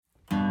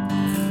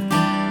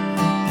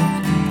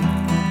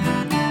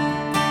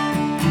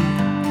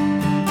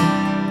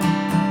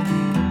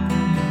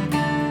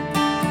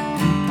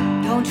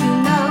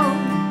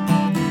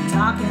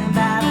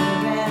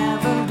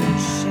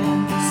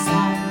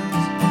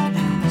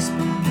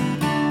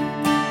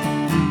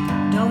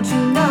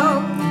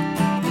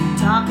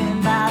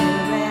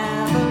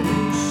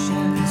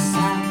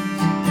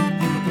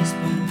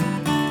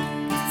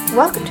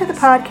Welcome to the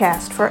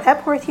podcast for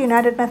Epworth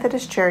United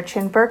Methodist Church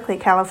in Berkeley,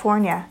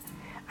 California.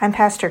 I'm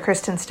Pastor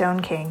Kristen Stone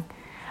King.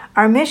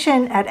 Our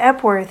mission at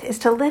Epworth is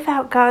to live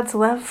out God's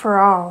love for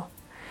all.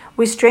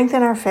 We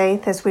strengthen our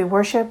faith as we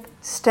worship,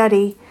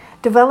 study,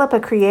 develop a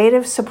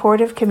creative,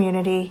 supportive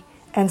community,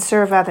 and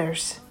serve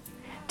others.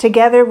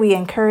 Together we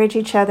encourage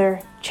each other,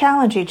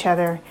 challenge each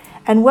other,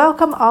 and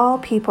welcome all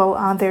people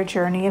on their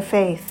journey of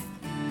faith.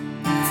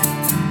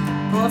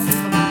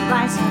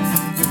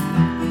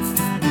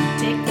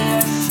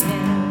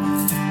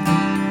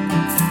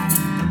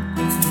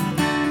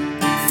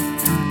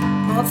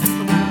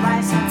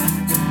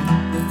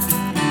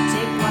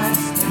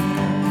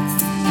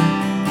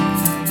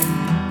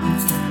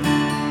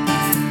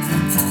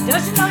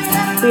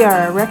 We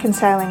are a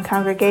reconciling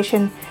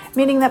congregation,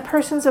 meaning that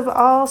persons of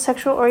all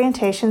sexual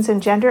orientations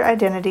and gender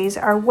identities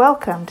are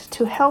welcomed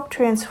to help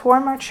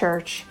transform our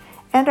church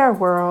and our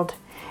world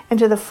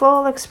into the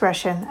full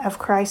expression of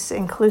Christ's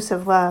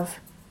inclusive love.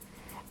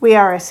 We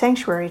are a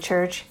sanctuary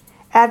church,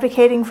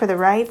 advocating for the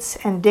rights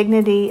and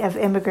dignity of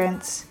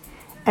immigrants,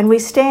 and we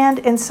stand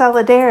in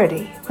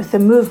solidarity with the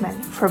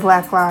movement for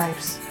Black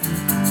lives.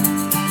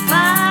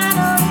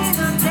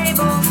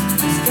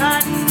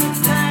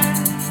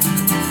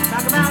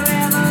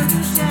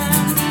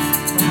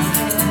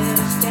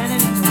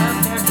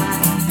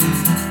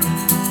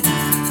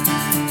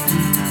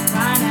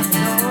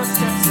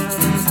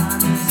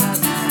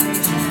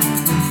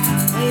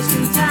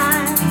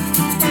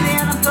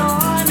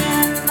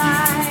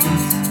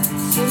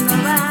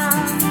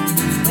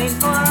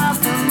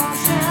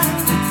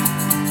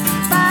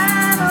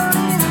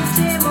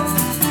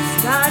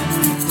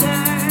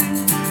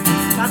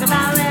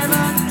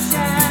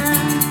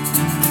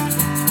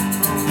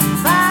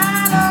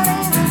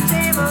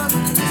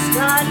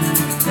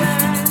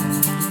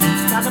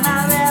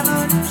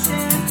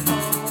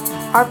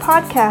 Our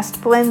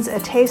podcast blends a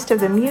taste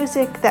of the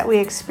music that we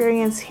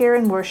experience here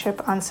in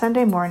worship on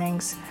Sunday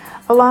mornings,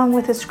 along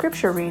with a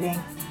scripture reading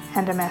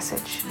and a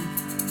message.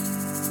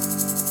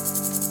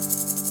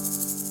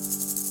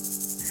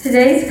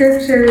 Today's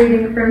scripture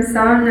reading from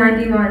Psalm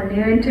 91,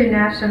 New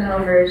International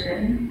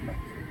Version.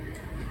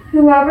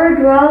 Whoever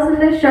dwells in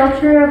the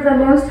shelter of the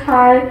Most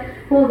High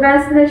will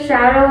rest in the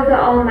shadow of the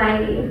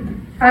Almighty.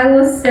 I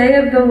will say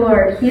of the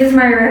Lord, He is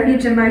my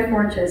refuge and my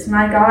fortress,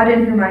 my God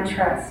in whom I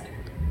trust.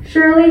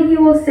 Surely He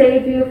will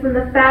save you from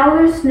the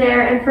fowler's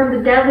snare and from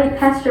the deadly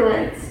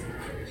pestilence.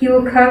 He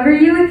will cover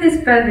you with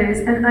His feathers,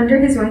 and under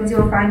His wings you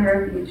will find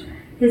refuge.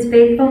 His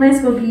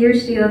faithfulness will be your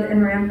shield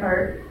and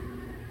rampart.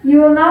 You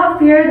will not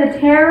fear the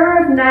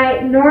terror of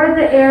night, nor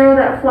the arrow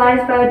that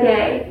flies by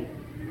day,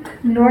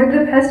 nor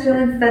the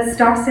pestilence that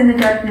stalks in the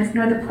darkness,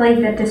 nor the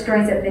plague that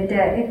destroys at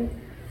midday.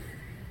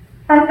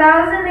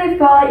 1,000 may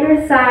fall at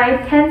your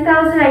side,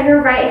 10,000 at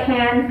your right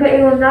hand, but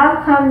it will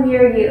not come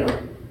near you.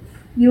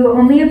 You will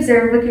only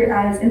observe with your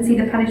eyes and see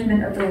the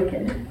punishment of the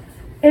wicked.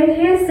 If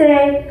you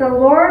say, "The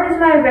Lord is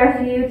my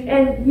refuge,"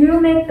 and you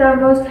make the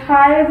Most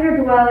High of your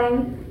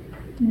dwelling,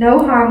 no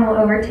harm will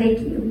overtake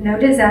you, no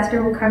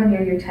disaster will come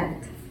near your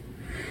tent.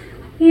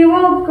 For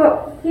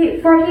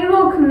he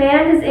will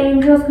command His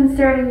angels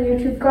concerning you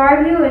to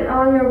guard you in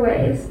all your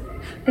ways.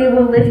 They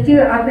will lift you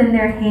up in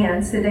their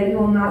hands so that you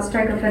will not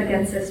strike a foot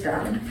against a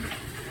stone.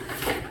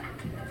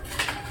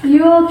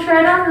 You will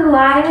tread on the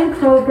lion and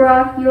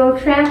cobra. You will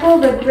trample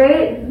the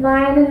great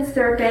lion and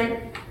serpent.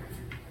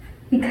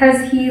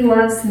 Because He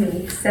loves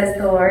me, says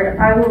the Lord,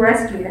 I will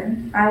rescue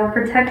Him. I will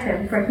protect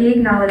Him, for He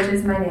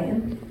acknowledges my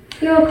name.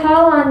 He will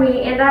call on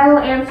me, and I will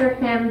answer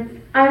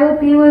Him. I will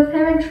be with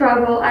him in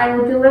trouble. I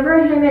will deliver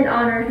him and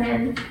honor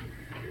him.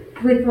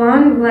 With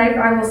long life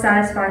I will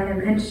satisfy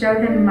him and show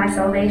him my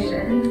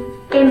salvation.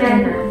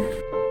 Amen. Amen.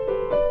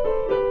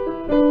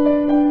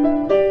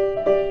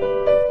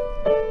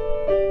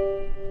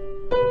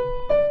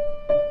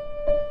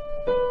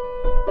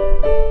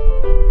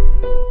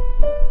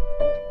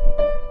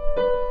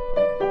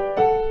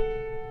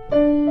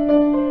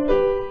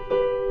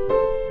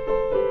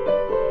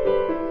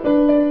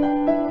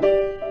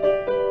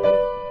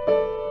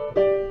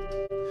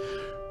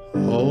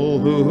 All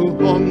who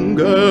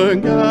hunger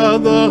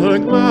gather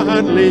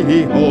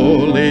gladly,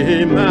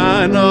 holy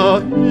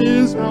manna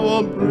is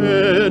our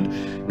bread.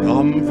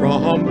 Come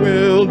from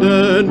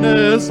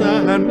wilderness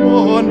and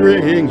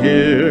wandering,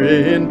 here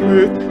in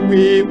truth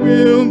we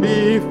will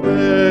be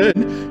fed.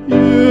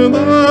 You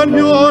that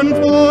yearn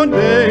for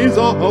days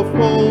of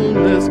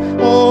fullness,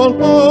 all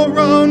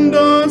around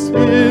us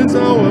is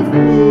our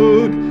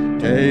food.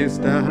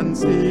 Taste and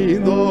see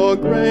the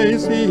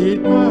grace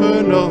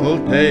eternal,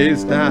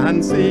 taste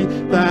and see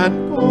that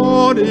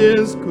God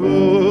is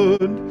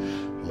good.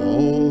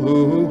 All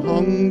who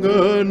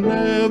hunger,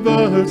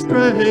 never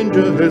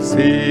strangers,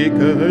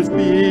 seekers,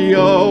 be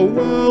a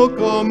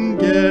welcome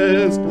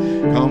guest.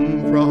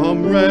 Come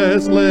from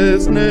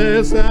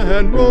restlessness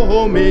and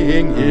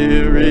roaming,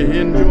 here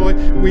in joy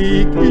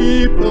we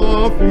keep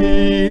the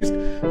feast.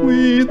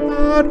 We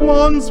that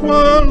once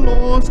were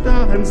lost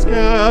and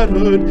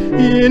scattered,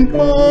 in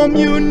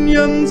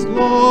communion's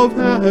love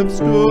have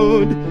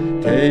stood.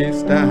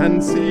 Taste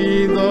and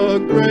see the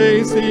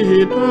grace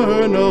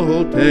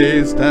eternal,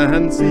 taste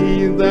and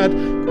see that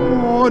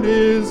God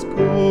is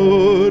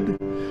good.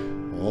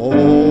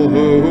 All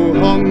who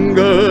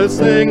hunger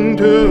sing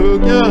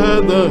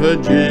together,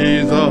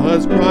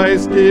 Jesus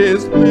Christ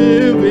is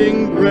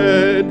living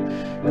bread.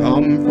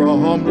 Come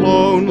from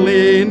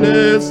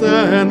loneliness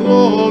and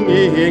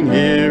longing,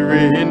 here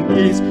in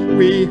peace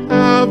we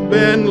have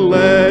been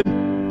led.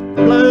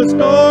 Blessed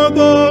are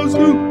those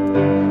who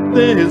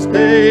this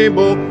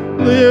table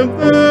live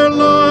their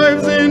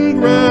lives in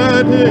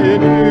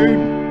gratitude.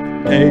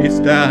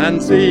 Taste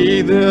and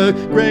see the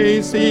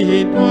grace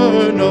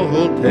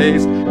eternal,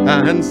 taste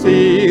and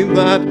see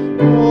that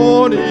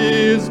God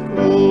is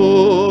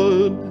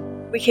good.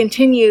 We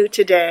continue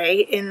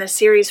today in the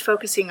series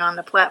focusing on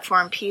the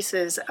platform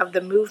pieces of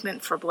the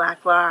movement for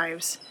Black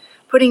lives,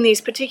 putting these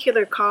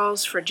particular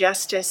calls for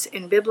justice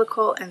in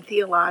biblical and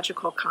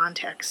theological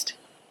context.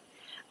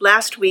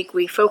 Last week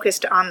we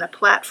focused on the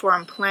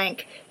platform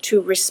plank to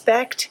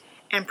respect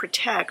and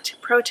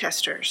protect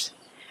protesters,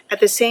 at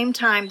the same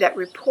time that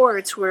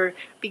reports were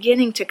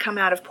beginning to come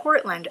out of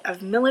Portland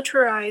of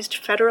militarized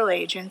federal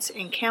agents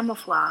in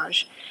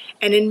camouflage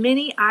and in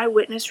many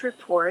eyewitness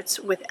reports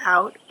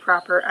without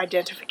proper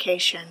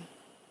identification.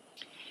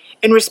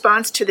 In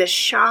response to this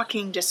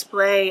shocking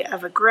display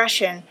of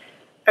aggression,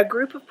 a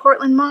group of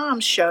Portland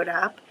moms showed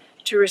up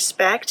to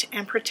respect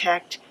and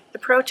protect the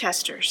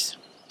protesters,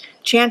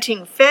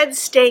 chanting, "Feds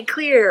stay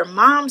clear,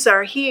 moms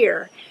are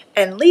here,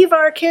 and leave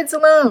our kids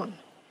alone."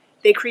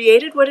 They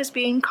created what is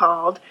being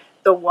called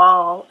the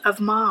Wall of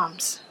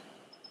Moms.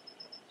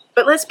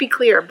 But let's be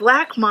clear,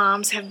 Black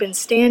moms have been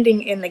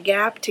standing in the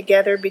gap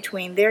together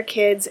between their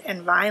kids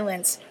and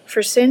violence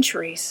for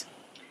centuries.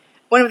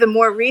 One of the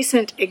more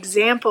recent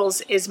examples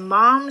is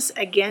Moms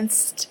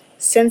Against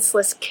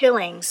Senseless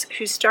Killings,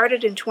 who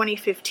started in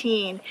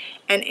 2015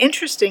 and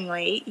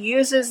interestingly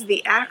uses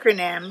the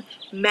acronym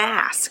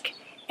MASK,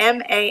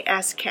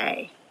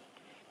 M-A-S-K.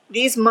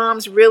 These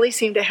moms really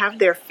seem to have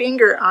their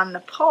finger on the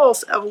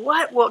pulse of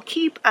what will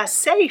keep us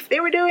safe.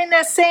 They were doing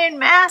this saying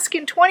mask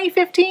in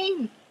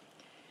 2015.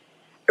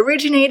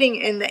 Originating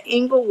in the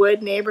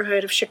Englewood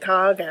neighborhood of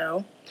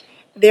Chicago,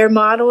 their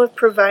model of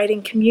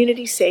providing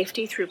community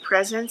safety through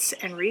presence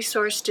and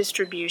resource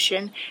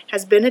distribution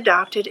has been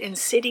adopted in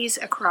cities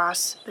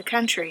across the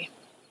country.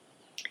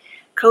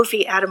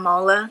 Kofi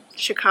Ademola,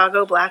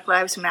 Chicago Black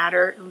Lives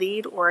Matter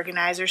lead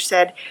organizer,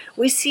 said,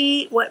 "We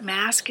see what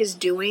MASK is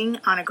doing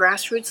on a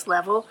grassroots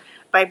level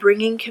by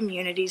bringing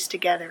communities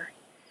together.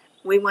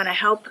 We want to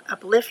help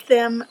uplift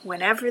them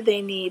whenever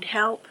they need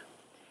help.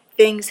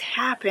 Things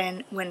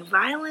happen when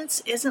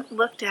violence isn't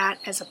looked at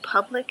as a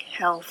public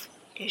health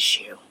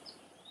issue."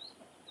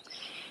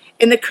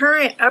 In the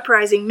current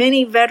uprising,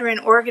 many veteran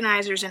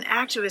organizers and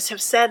activists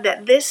have said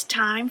that this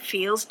time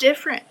feels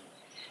different,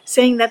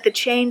 saying that the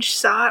change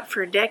sought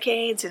for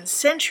decades and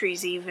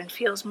centuries even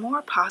feels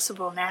more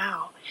possible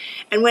now.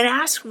 And when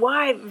asked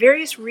why,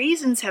 various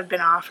reasons have been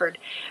offered,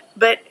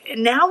 but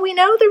now we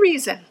know the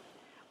reason,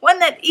 one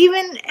that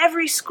even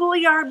every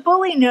schoolyard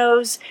bully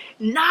knows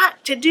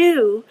not to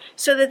do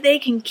so that they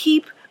can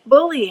keep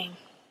bullying.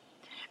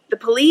 The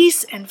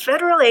police and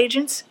federal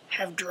agents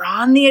have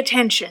drawn the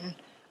attention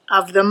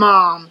of the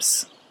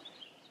moms.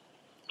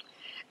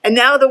 And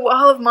now the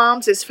Wall of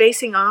Moms is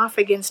facing off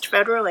against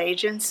federal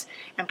agents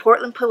and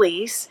Portland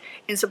police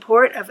in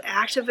support of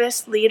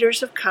activist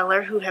leaders of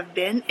color who have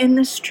been in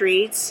the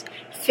streets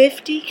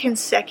 50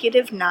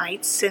 consecutive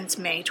nights since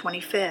May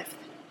 25th.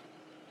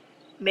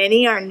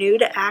 Many are new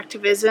to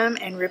activism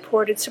and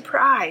reported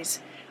surprise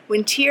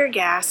when tear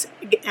gas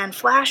and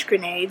flash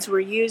grenades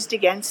were used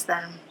against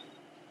them.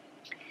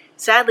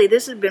 Sadly,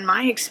 this has been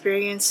my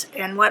experience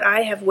and what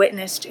I have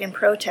witnessed in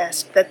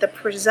protest, that the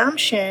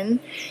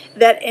presumption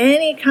that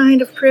any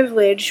kind of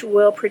privilege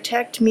will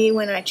protect me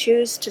when I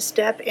choose to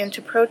step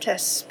into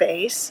protest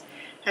space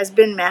has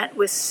been met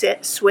with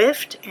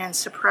swift and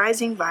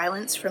surprising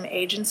violence from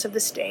agents of the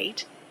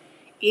state,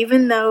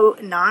 even though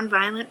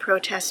nonviolent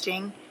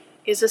protesting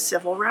is a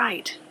civil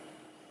right.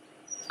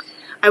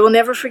 I will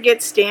never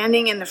forget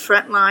standing in the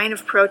front line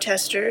of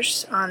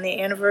protesters on the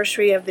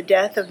anniversary of the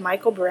death of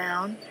Michael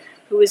Brown,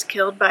 who was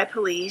killed by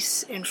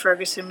police in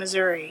Ferguson,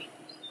 Missouri.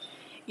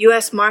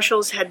 U.S.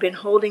 Marshals had been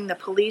holding the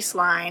police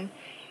line,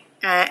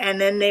 and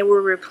then they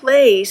were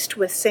replaced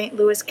with St.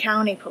 Louis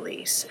County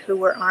police, who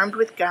were armed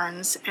with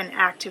guns and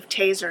active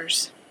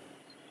tasers.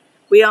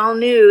 We all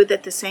knew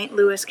that the St.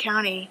 Louis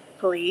County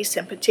police,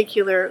 in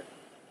particular,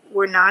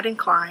 were not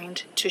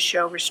inclined to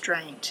show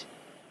restraint.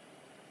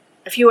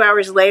 A few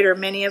hours later,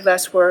 many of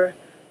us were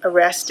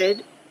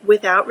arrested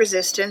without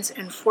resistance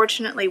and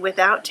fortunately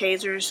without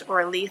tasers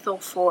or lethal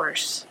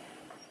force.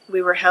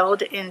 We were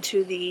held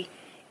into the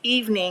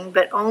evening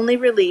but only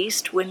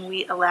released when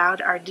we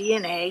allowed our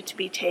DNA to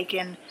be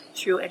taken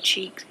through a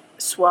cheek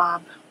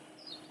swab.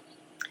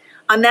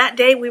 On that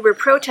day, we were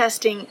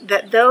protesting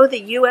that though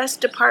the U.S.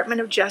 Department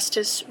of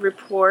Justice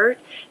report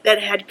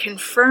that had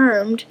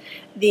confirmed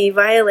the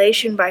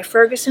violation by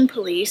Ferguson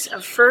police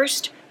of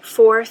First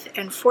Fourth,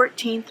 and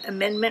 14th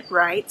Amendment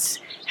rights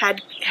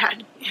had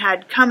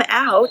come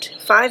out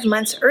 5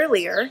 months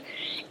earlier,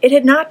 it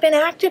had not been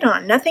acted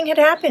on. Nothing had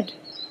happened.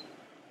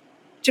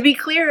 To be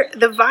clear,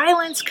 the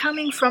violence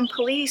coming from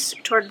police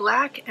toward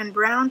black and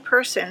brown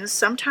persons,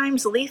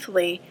 sometimes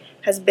lethally,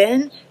 has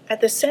been at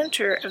the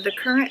center of the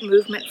current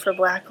movement for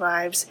Black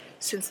lives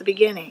since the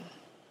beginning.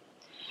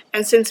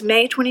 And since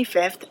May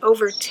 25th,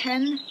 over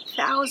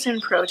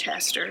 10,000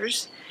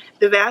 protesters,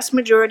 the vast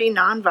majority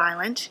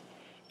nonviolent,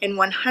 in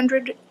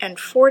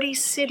 140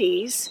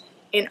 cities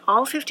in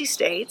all 50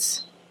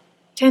 states,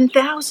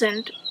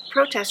 10,000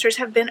 protesters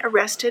have been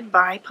arrested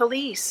by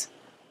police.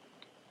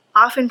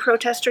 Often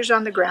protesters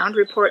on the ground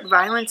report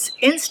violence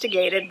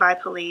instigated by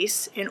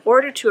police in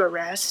order to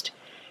arrest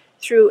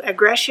through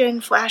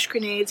aggression, flash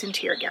grenades, and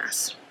tear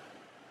gas.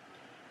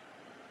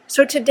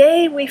 So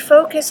today we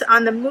focus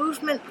on the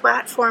movement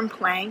platform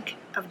plank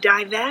of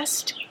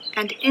Divest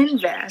and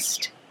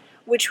Invest,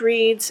 which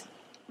reads,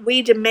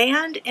 "We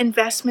demand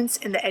investments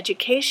in the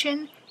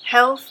education,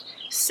 health,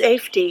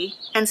 safety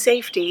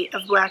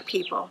of Black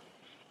people,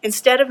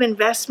 instead of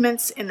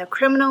investments in the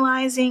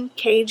criminalizing,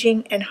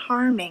 caging, and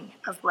harming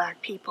of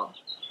Black people.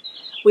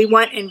 We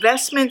want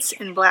investments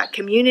in Black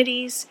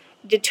communities,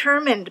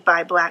 determined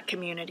by Black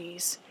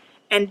communities,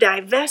 and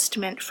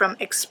divestment from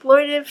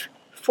exploitive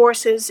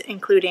forces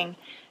including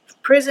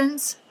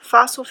prisons,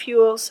 fossil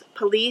fuels,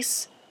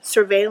 police,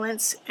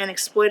 surveillance, and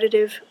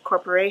exploitative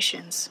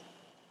corporations."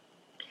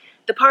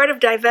 The part of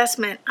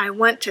divestment I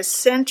want to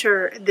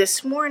center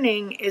this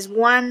morning is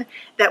one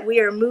that we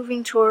are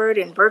moving toward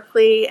in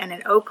Berkeley and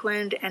in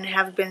Oakland and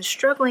have been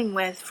struggling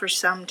with for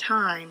some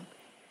time: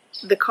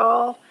 the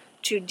call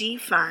to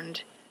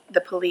defund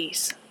the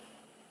police.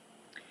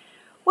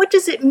 What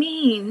does it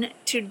mean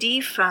to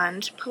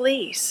defund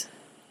police?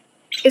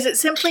 Is it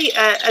simply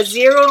a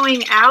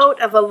zeroing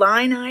out of a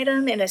line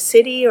item in a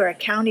city or a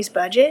county's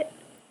budget?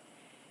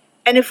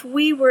 And if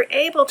we were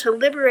able to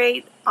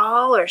liberate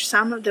all or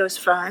some of those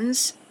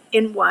funds,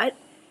 in what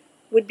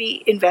would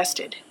be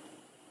invested?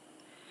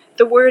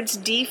 The words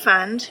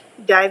defund,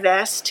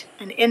 divest,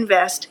 and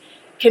invest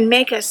can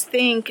make us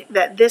think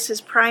that this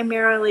is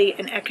primarily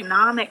an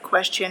economic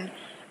question,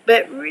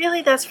 but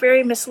really that's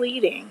very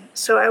misleading.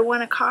 So I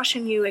want to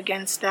caution you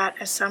against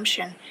that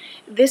assumption.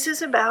 This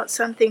is about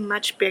something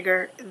much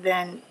bigger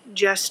than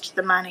just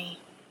the money.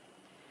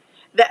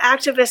 The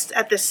activists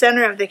at the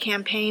center of the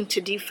campaign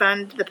to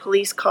defund the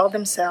police call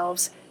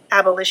themselves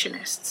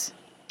abolitionists.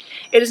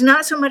 It is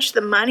not so much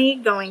the money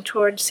going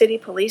toward city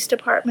police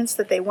departments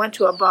that they want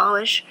to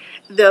abolish,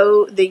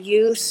 though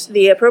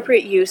the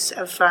appropriate use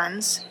of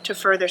funds to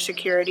further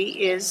security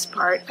is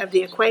part of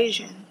the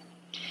equation.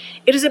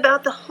 It is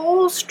about the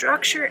whole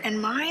structure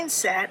and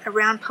mindset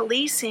around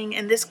policing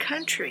in this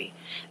country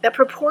that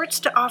purports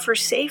to offer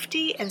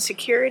safety and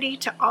security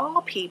to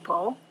all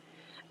people,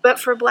 but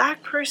for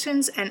Black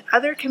persons and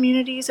other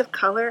communities of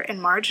color and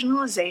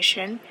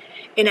marginalization,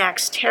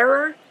 enacts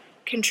terror,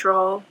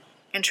 control,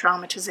 and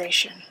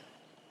traumatization.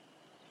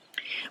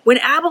 When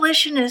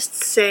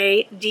abolitionists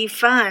say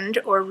defund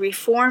or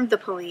reform the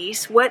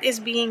police, what is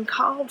being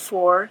called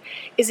for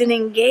is an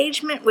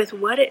engagement with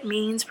what it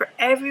means for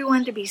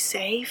everyone to be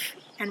safe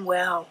and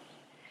well,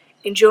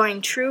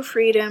 enjoying true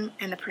freedom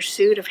and the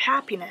pursuit of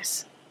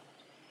happiness.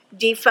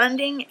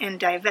 Defunding and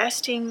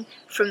divesting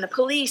from the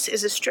police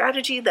is a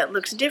strategy that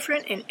looks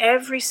different in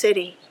every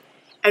city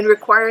and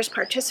requires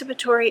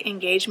participatory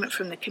engagement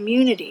from the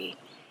community,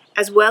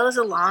 as well as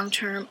a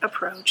long-term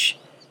approach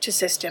to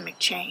systemic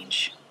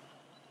change.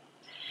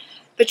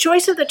 The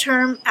choice of the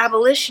term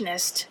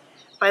abolitionist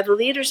by the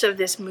leaders of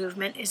this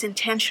movement is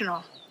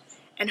intentional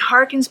and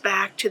harkens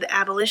back to the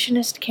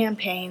abolitionist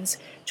campaigns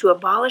to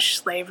abolish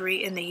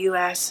slavery in the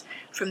U.S.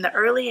 from the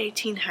early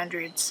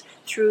 1800s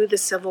through the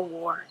Civil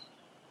War.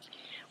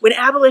 When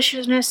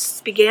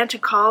abolitionists began to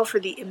call for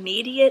the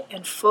immediate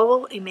and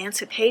full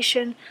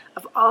emancipation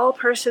of all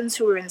persons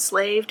who were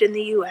enslaved in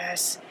the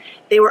U.S.,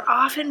 they were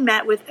often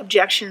met with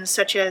objections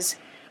such as,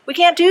 "We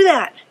can't do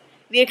that.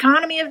 The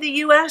economy of the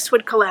U.S.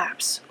 would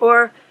collapse,"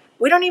 or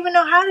 "We don't even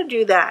know how to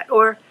do that,"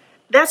 or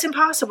 "That's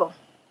impossible."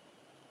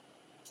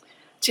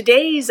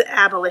 Today's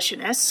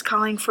abolitionists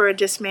calling for a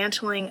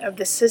dismantling of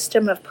the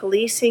system of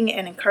policing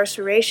and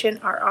incarceration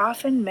are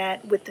often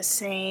met with the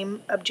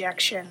same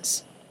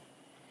objections.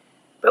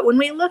 But when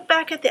we look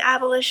back at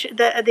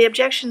the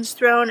objections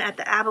thrown at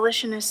the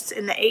abolitionists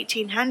in the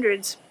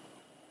 1800s,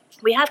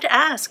 we have to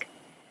ask,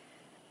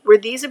 were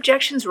these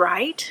objections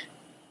right?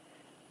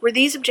 Were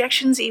these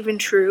objections even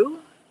true?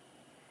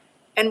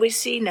 And we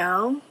see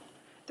no.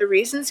 The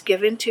reasons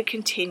given to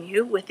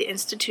continue with the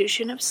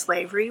institution of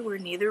slavery were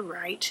neither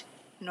right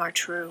nor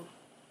true.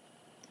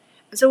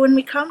 And so when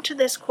we come to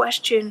this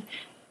question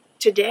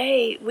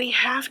today, we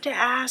have to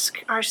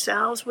ask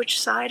ourselves, which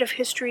side of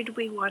history do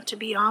we want to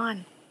be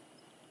on?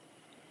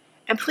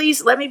 And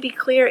please let me be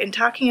clear, in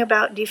talking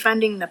about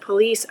defunding the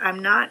police, I'm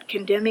not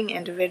condemning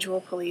individual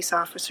police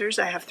officers.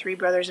 I have 3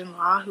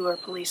 brothers-in-law who are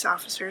police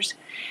officers.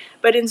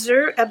 But in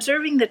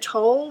observing the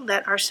toll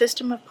that our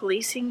system of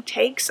policing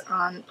takes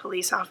on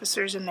police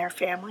officers and their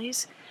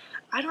families,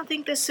 I don't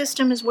think this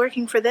system is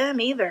working for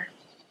them either.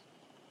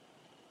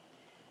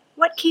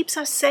 What keeps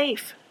us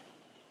safe?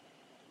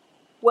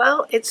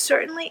 Well, it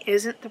certainly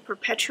isn't the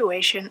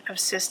perpetuation of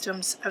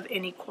systems of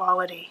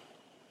inequality.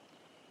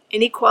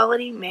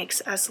 Inequality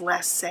makes us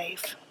less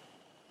safe.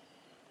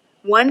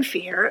 One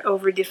fear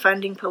over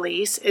defunding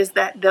police is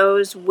that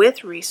those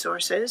with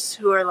resources,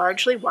 who are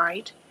largely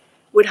white,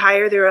 would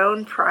hire their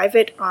own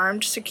private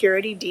armed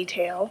security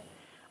detail,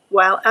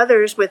 while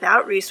others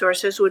without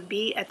resources would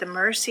be at the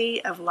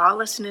mercy of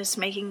lawlessness,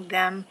 making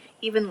them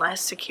even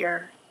less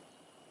secure.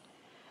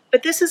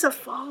 But this is a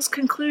false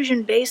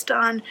conclusion based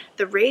on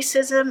the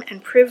racism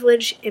and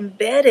privilege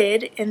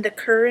embedded in the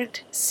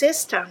current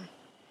system.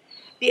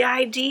 The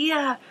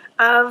idea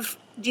of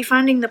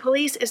defunding the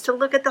police is to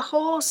look at the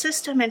whole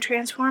system and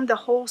transform the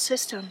whole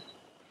system.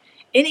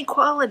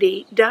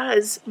 Inequality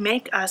does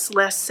make us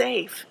less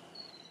safe.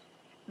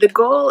 The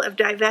goal of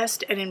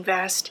Divest and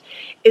Invest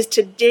is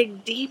to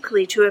dig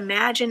deeply to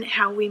imagine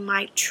how we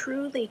might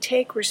truly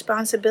take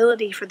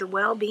responsibility for the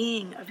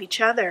well-being of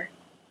each other.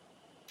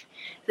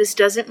 This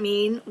doesn't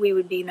mean we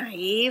would be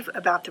naive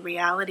about the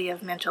reality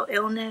of mental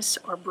illness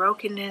or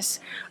brokenness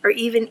or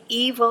even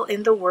evil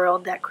in the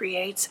world that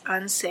creates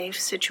unsafe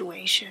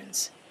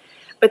situations,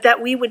 but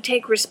that we would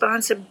take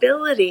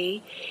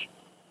responsibility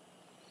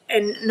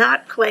and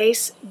not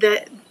place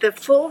the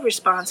full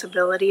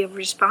responsibility of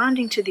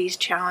responding to these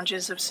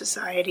challenges of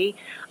society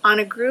on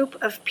a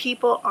group of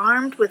people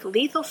armed with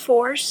lethal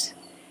force,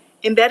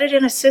 embedded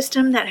in a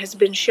system that has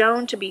been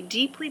shown to be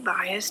deeply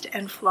biased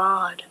and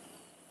flawed.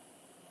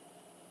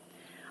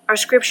 Our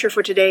scripture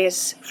for today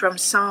is from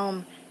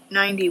Psalm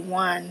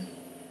 91,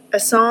 a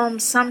psalm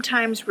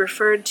sometimes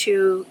referred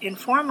to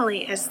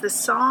informally as the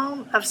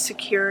Psalm of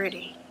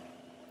Security.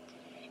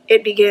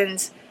 It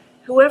begins,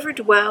 "Whoever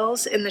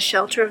dwells in the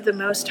shelter of the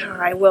Most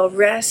High will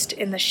rest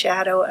in the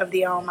shadow of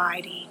the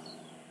Almighty.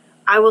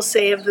 I will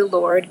say of the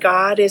Lord,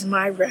 God is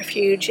my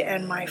refuge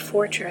and my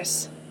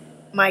fortress,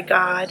 my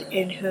God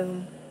in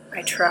whom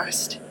I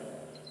trust."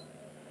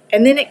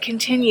 And then it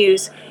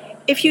continues,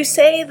 "If you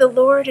say the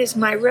Lord is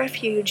my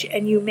refuge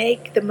and you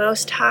make the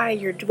Most High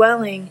your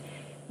dwelling,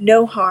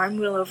 no harm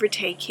will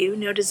overtake you,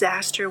 no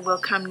disaster will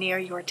come near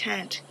your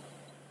tent.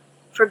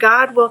 For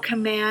God will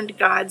command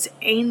God's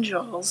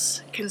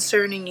angels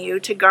concerning you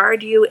to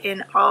guard you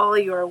in all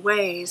your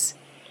ways.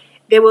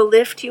 They will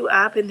lift you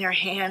up in their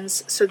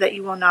hands so that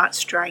you will not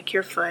strike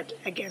your foot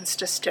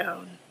against a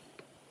stone."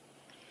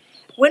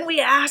 When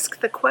we ask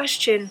the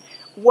question,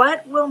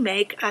 what will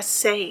make us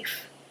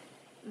safe?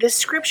 This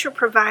scripture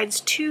provides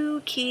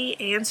two key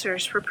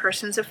answers for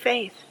persons of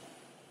faith.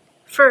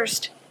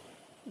 First,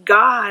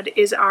 God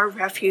is our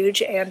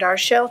refuge and our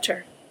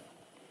shelter.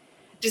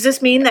 Does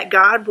this mean that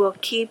God will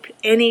keep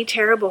any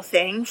terrible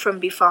thing from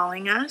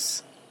befalling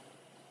us?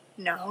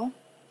 No.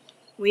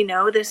 We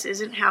know this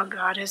isn't how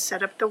God has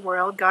set up the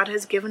world. God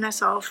has given us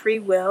all free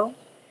will,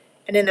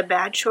 and in the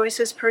bad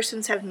choices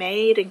persons have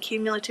made and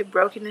cumulative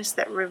brokenness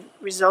that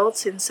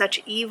results in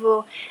such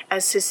evil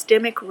as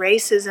systemic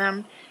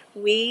racism,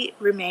 we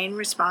remain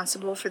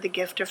responsible for the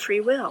gift of free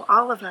will,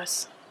 all of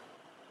us.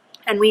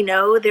 And we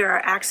know there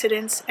are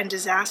accidents and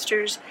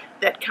disasters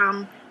that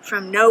come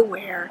from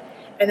nowhere,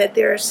 and that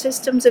there are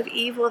systems of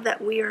evil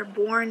that we are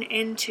born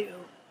into.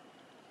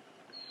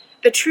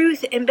 The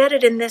truth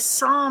embedded in this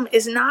psalm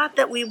is not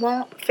that we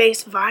won't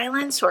face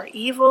violence or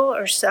evil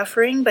or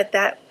suffering, but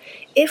that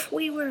if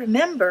we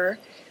remember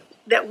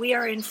that we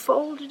are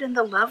enfolded in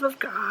the love of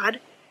God,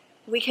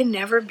 we can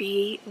never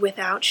be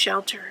without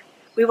shelter.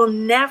 We will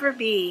never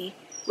be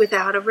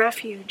without a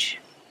refuge.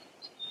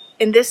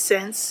 In this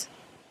sense,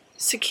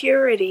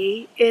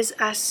 security is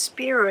a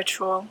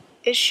spiritual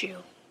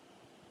issue.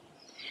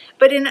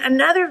 But in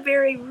another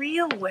very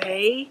real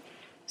way,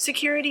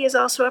 security is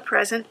also a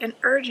present and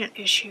urgent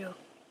issue.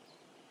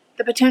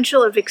 The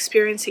potential of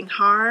experiencing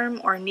harm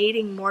or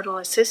needing mortal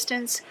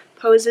assistance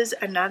poses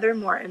another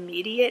more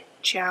immediate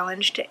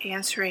challenge to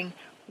answering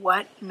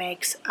what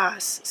makes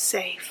us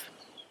safe.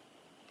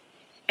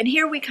 And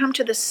here we come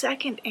to the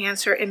second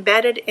answer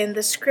embedded in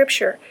the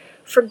scripture.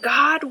 For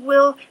God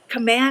will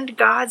command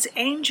God's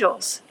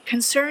angels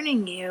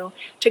concerning you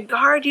to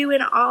guard you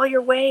in all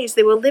your ways.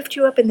 They will lift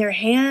you up in their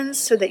hands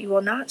so that you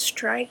will not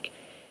strike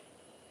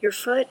your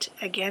foot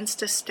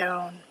against a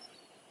stone.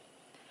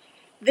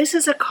 This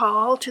is a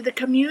call to the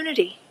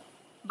community,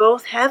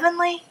 both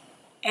heavenly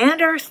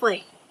and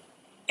earthly,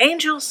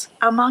 angels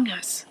among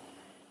us,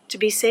 to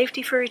be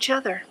safety for each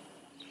other.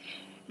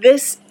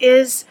 This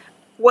is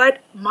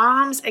what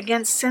Moms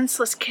Against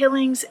Senseless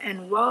Killings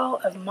and Wall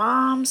of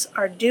Moms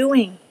are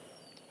doing.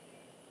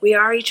 We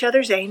are each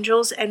other's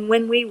angels, and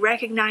when we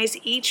recognize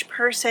each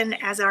person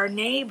as our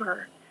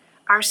neighbor,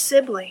 our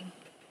sibling,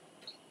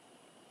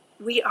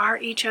 we are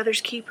each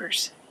other's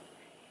keepers.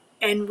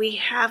 And we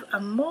have a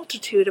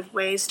multitude of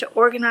ways to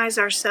organize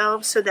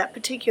ourselves so that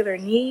particular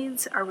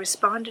needs are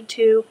responded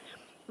to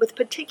with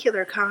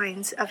particular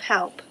kinds of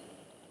help.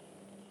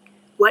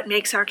 What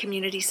makes our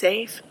community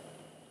safe?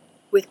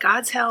 With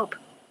God's help,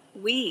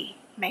 we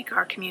make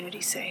our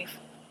community safe.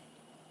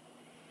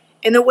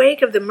 In the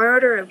wake of the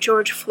murder of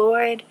George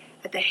Floyd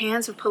at the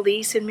hands of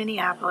police in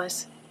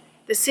Minneapolis,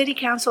 the city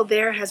council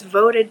there has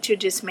voted to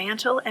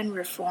dismantle and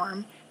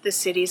reform the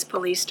city's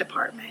police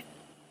department.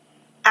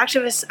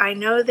 Activists I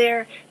know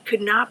there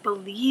could not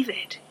believe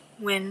it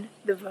when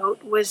the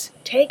vote was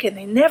taken.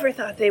 They never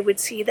thought they would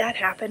see that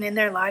happen in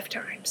their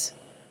lifetimes.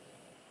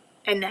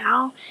 And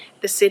now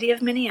the city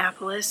of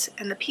Minneapolis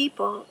and the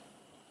people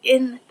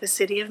in the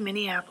city of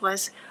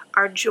Minneapolis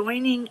are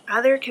joining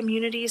other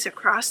communities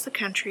across the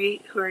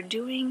country who are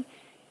doing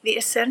the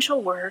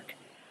essential work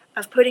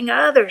of putting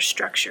other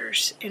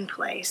structures in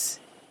place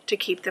to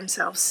keep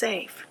themselves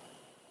safe,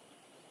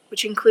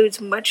 which includes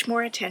much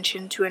more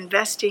attention to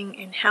investing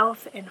in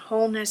health and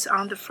wholeness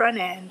on the front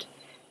end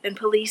than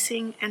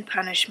policing and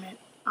punishment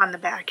on the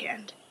back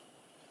end.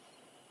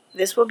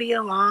 This will be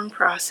a long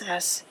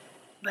process,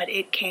 but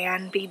it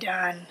can be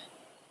done.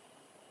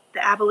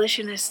 The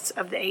abolitionists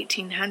of the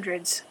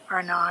 1800s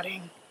are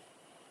nodding.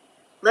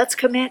 Let's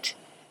commit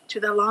to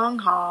the long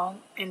haul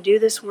and do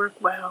this work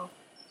well,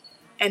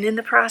 and in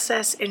the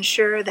process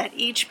ensure that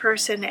each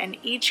person and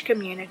each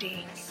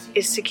community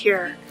is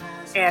secure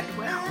and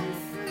well.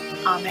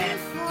 Amen.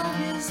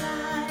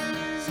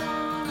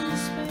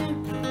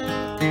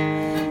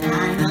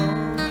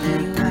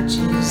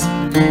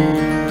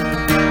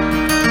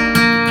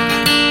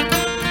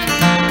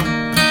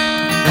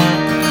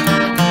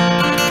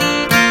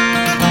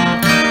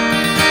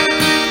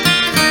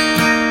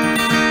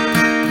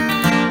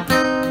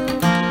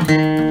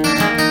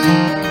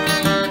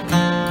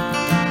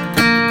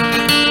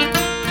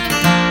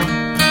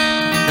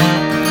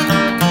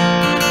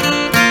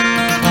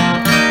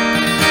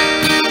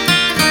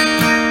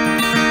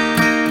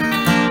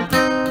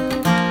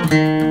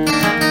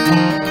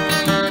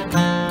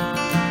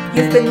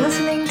 You've been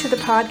listening to the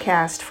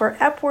podcast for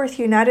Epworth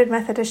United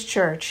Methodist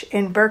Church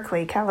in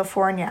Berkeley,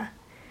 California.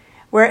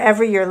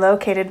 Wherever you're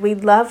located,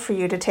 we'd love for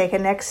you to take a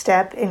next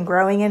step in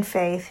growing in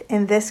faith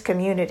in this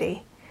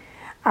community.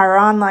 Our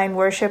online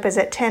worship is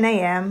at 10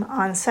 a.m.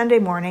 on Sunday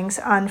mornings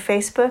on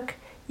Facebook,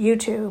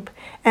 YouTube,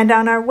 and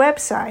on our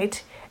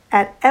website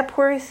at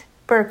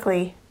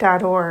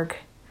epworthberkeley.org.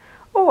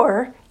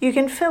 Or you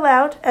can fill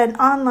out an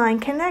online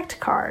Connect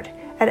card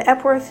at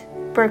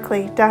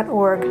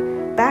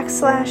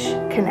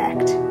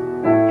epworthberkeley.org/connect.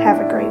 Have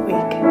a great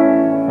week.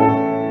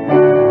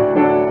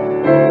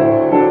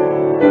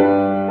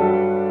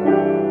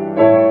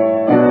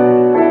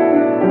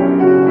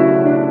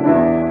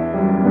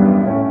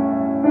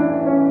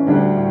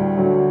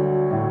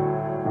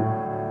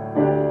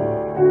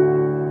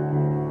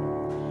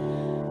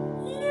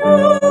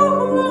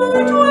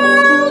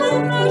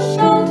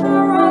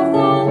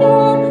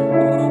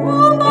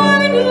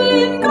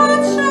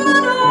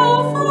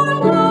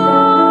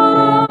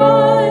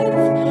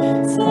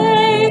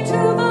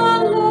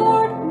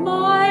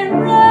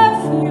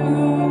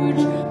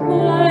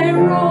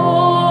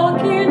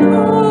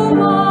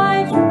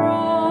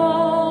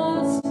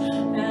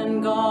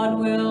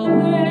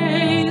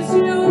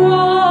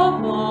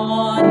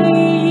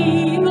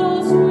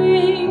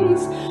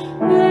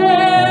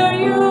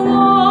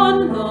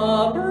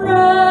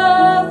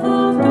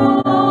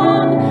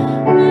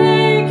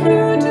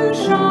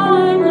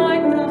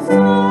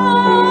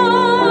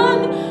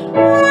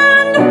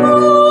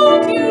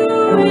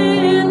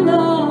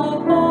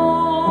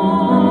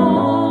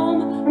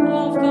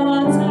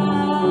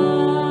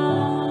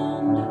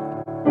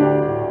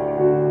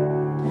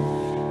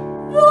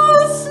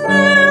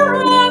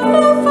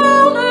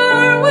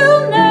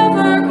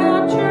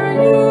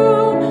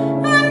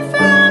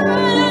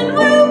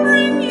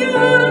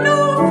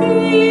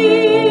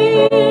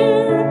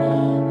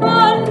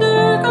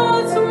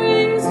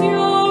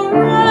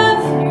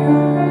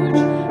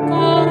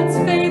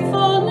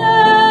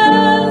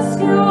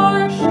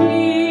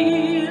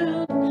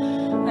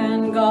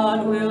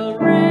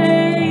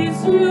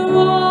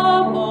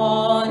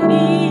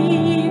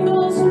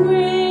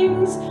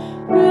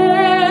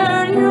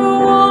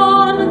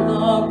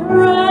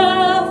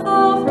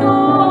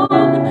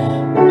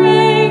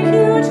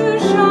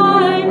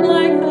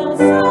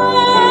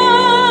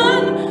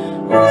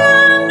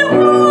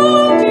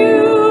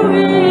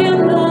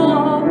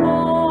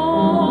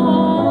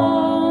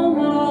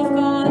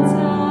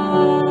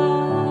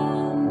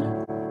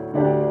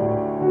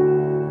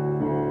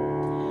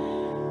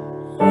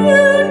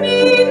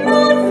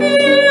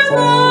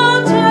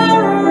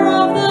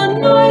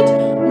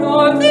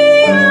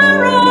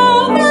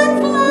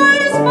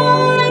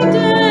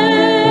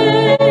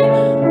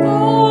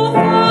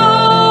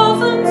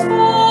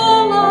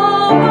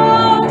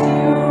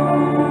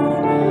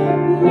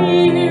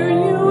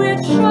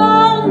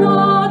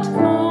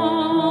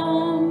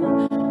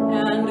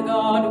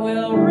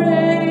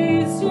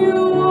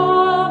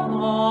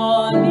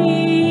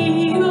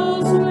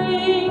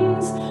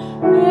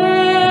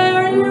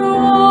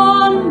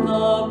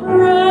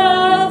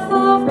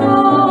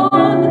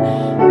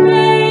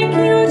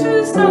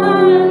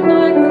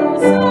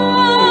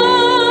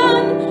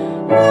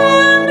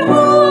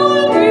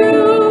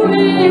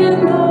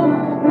 In the